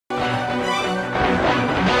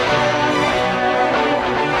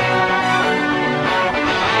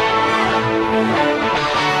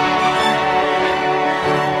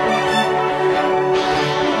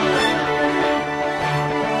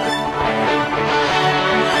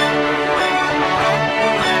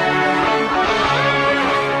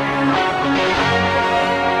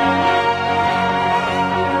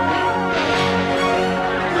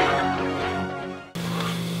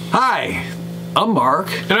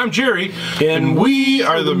I'm Jerry, and we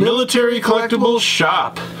are the Military Collectibles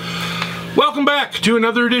Shop. Welcome back to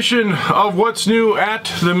another edition of What's New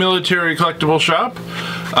at the Military Collectibles Shop.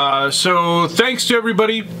 So thanks to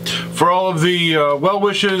everybody for all of the well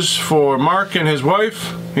wishes for Mark and his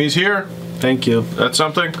wife. He's here. Thank you. That's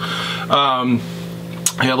something.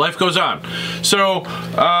 Yeah, life goes on. So,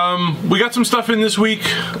 we got some stuff in this week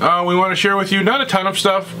we want to share with you. Not a ton of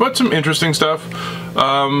stuff, but some interesting stuff.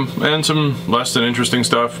 And some less than interesting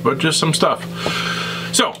stuff, but just some stuff.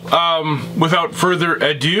 So, without further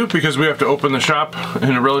ado, because we have to open the shop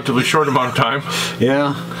in a relatively short amount of time.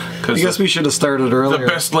 Yeah. I guess we should have started earlier. The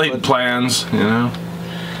best laid plans, you know.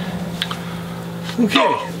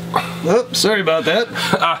 Okay. Oh, sorry about that.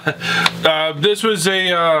 This was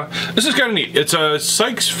a, this is kind of neat. It's a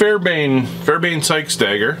Sykes Fairbairn Sykes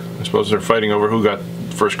dagger. I suppose they're fighting over who got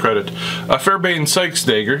first credit. A Fairbairn Sykes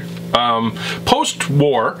dagger.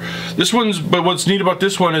 Post-war. This one's, but what's neat about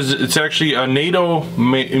this one is it's actually a NATO,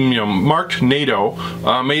 marked NATO,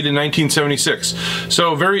 made in 1976.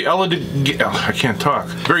 So very elegant, I can't talk.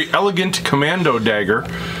 Very elegant commando dagger.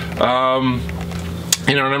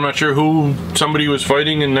 You know, and I'm not sure who somebody was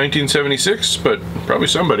fighting in 1976, but probably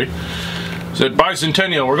somebody. Said,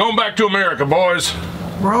 bicentennial, we're going back to America, boys.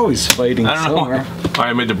 We're always fighting somewhere.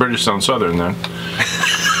 I made the British sound southern then.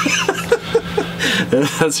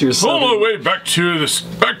 That's your southern. All the way back to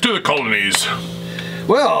the colonies.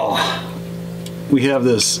 Well, we have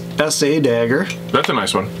this SA dagger. That's a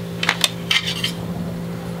nice one.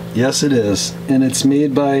 Yes, it is. And it's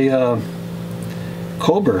made by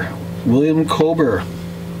Kober. William Kober.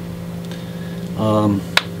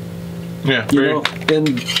 Yeah,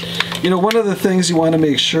 you know, one of the things you want to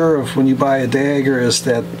make sure of when you buy a dagger is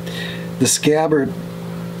that the scabbard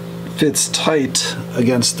fits tight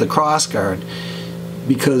against the crossguard,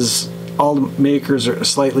 because all the makers are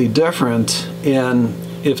slightly different, and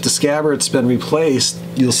if the scabbard's been replaced,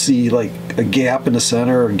 you'll see like a gap in the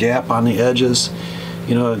center or a gap on the edges.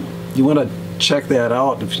 You know, you want to check that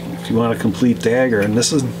out if you want a complete dagger, and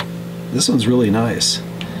this one's really nice.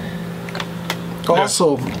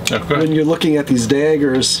 Also, when you're looking at these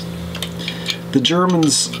daggers, the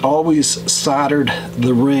Germans always soldered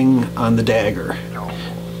the ring on the dagger.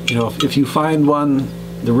 You know, if you find one,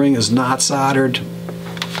 the ring is not soldered,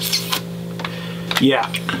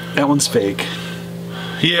 yeah, that one's fake.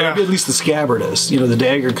 Yeah. Or at least the scabbard is. You know, the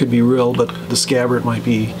dagger could be real, but the scabbard might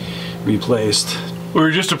be replaced. We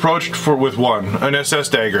were just approached an SS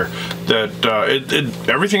dagger, that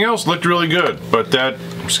everything else looked really good, but that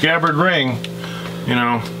scabbard ring, you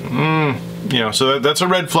know, so that's a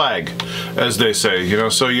red flag, as they say, you know,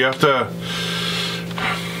 so you have to,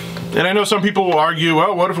 and I know some people will argue,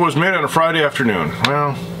 well, what if it was made on a Friday afternoon?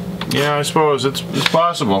 Well, yeah, I suppose it's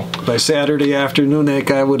possible. By Saturday afternoon, that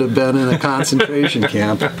guy would have been in a concentration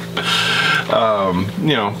camp. You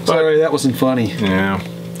know. Sorry, that wasn't funny. Yeah.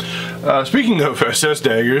 Speaking of SS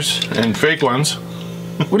daggers and fake ones.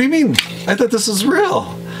 What do you mean? I thought this was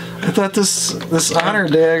real. I thought this honor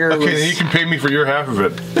dagger was... Okay, you can pay me for your half of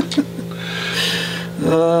it.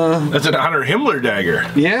 That's an honor Himmler dagger.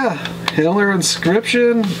 Yeah, Himmler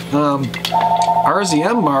inscription.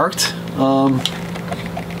 RZM marked.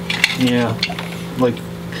 Yeah, like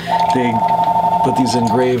they put these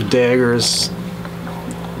engraved daggers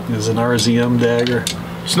as an RZM dagger.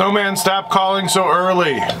 Snowman, stop calling so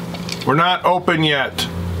early. We're not open yet.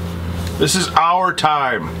 This is our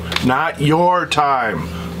time, not your time.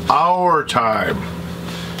 Our time.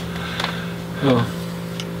 Oh.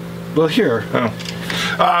 Well, here. Oh.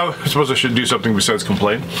 I suppose I should do something besides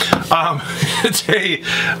complain. It's a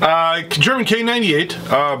German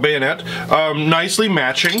K98 bayonet, nicely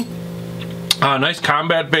matching. Nice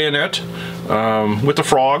combat bayonet with the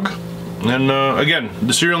frog. And again,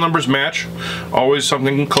 the serial numbers match. Always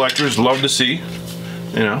something collectors love to see,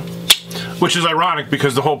 you know. Which is ironic,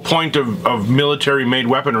 because the whole point of military-made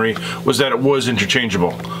weaponry was that it was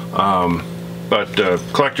interchangeable. But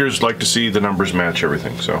collectors like to see the numbers match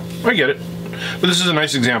everything, so I get it. But this is a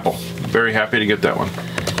nice example. Very happy to get that one.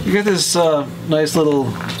 You got this nice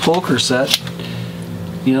little poker set.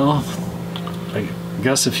 You know, I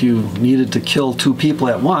guess if you needed to kill two people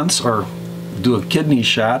at once, or do a kidney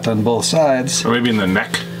shot on both sides. Or maybe in the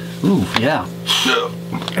neck. Ooh, yeah.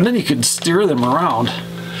 And then you could steer them around.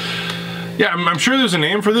 Yeah, I'm sure there's a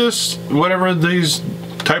name for this, whatever these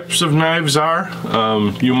types of knives are.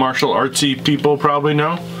 You martial artsy people probably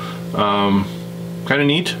know. Kind of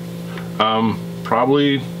neat.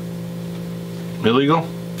 Probably illegal.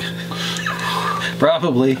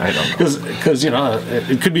 Probably. I don't know. Because, you know,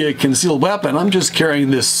 it could be a concealed weapon. I'm just carrying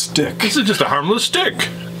this stick. This is just a harmless stick.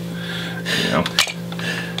 You know.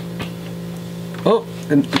 Oh,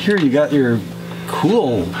 And here you got your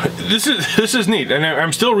cool. This is neat, and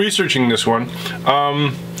I'm still researching this one.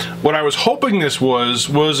 What I was hoping this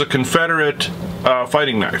was a Confederate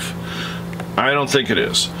fighting knife. I don't think it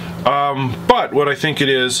is. But what I think it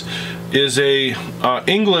is a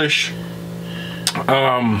English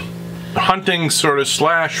hunting sort of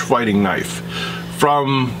slash fighting knife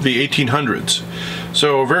from the 1800s.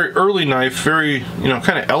 So a very early knife, very, you know,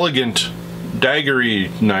 kind of elegant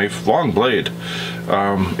daggery knife, long blade,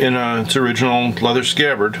 in its original leather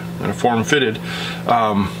scabbard and a form-fitted,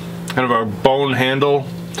 kind of a bone handle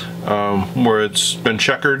where it's been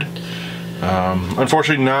checkered.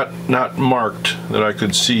 Unfortunately, not marked that I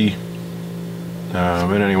could see in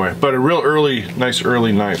any way, but a real nice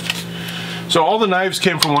early knife. So all the knives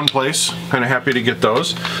came from one place. Kind of happy to get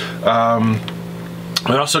those.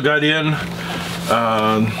 I also got in.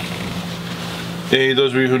 Hey,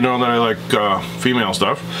 those of you who know that I like female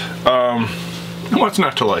stuff, what's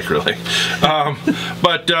not to like, really?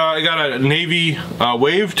 But I got a navy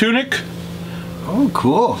wave tunic. Oh,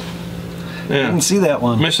 cool. Yeah. I didn't see that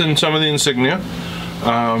one. Missing some of the insignia,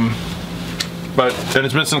 and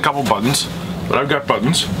it's missing a couple buttons, but I've got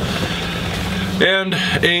buttons. And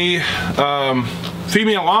a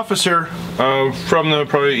female officer from the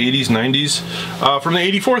probably 80s, 90s, from the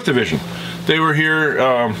 84th Division. They were here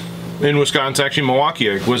in Wisconsin, actually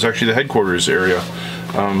Milwaukee was actually the headquarters area,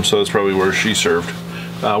 so that's probably where she served,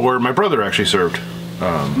 where my brother actually served.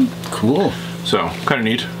 Cool. So, kind of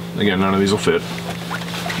neat. Again, none of these will fit.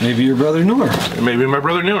 Maybe your brother knew her. Maybe my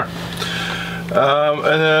brother knew her.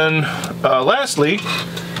 And then, lastly,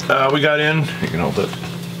 we got in, you can hold it,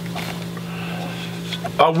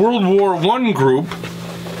 a World War I group,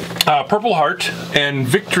 Purple Heart and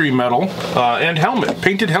Victory Medal and helmet,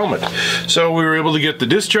 painted helmet. So we were able to get the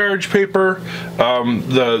discharge paper,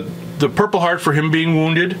 the Purple Heart for him being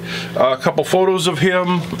wounded, a couple photos of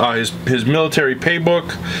him, his military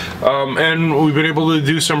paybook, and we've been able to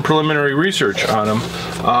do some preliminary research on him,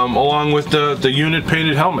 along with the unit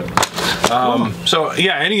painted helmet. So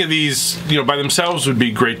yeah, any of these, you know, by themselves would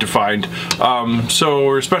be great to find. So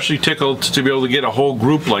we're especially tickled to be able to get a whole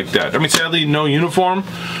group like that. I mean, sadly, no uniform,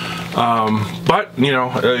 but you know,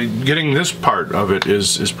 getting this part of it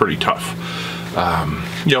is pretty tough.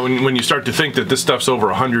 You know, when you start to think that this stuff's over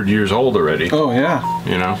 100 years old already. Oh yeah.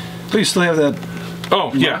 You know. But you still have that.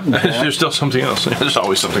 Oh yeah, there's still something else. There's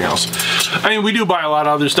always something else. I mean, we do buy a lot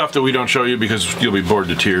of other stuff that we don't show you because you'll be bored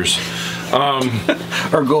to tears.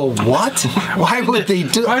 Or go, what? Why would they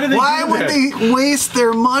do? Why would they waste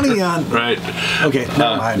their money on? Right. Okay,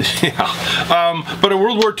 never mind. Yeah. But a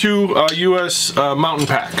World War II U.S. mountain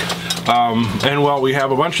pack, and while we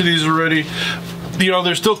have a bunch of these already, you know,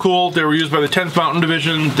 they're still cool. They were used by the 10th Mountain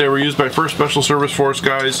Division. They were used by 1st Special Service Force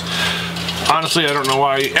guys. Honestly, I don't know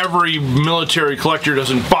why every military collector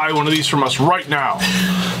doesn't buy one of these from us right now.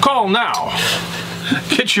 Call now.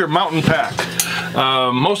 Get your mountain pack.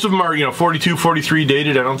 Most of them are, you know, 42, 43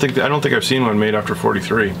 dated. I don't think I've seen one made after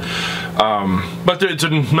 43. But it's a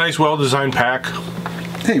nice, well-designed pack.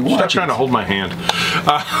 Hey, watch Stop trying to hold my hand.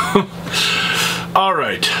 All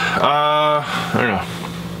right. I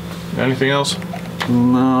don't know. Anything else?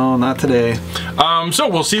 No, not today. So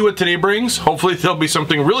we'll see what today brings. Hopefully there'll be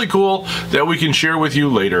something really cool that we can share with you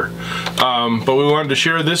later. But we wanted to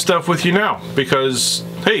share this stuff with you now because,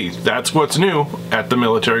 hey, that's what's new at the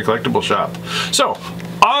Military Collectible Shop. So,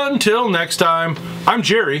 until next time, I'm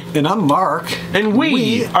Jerry. And I'm Mark. And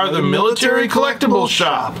we are the Military Collectible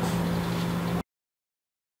Shop.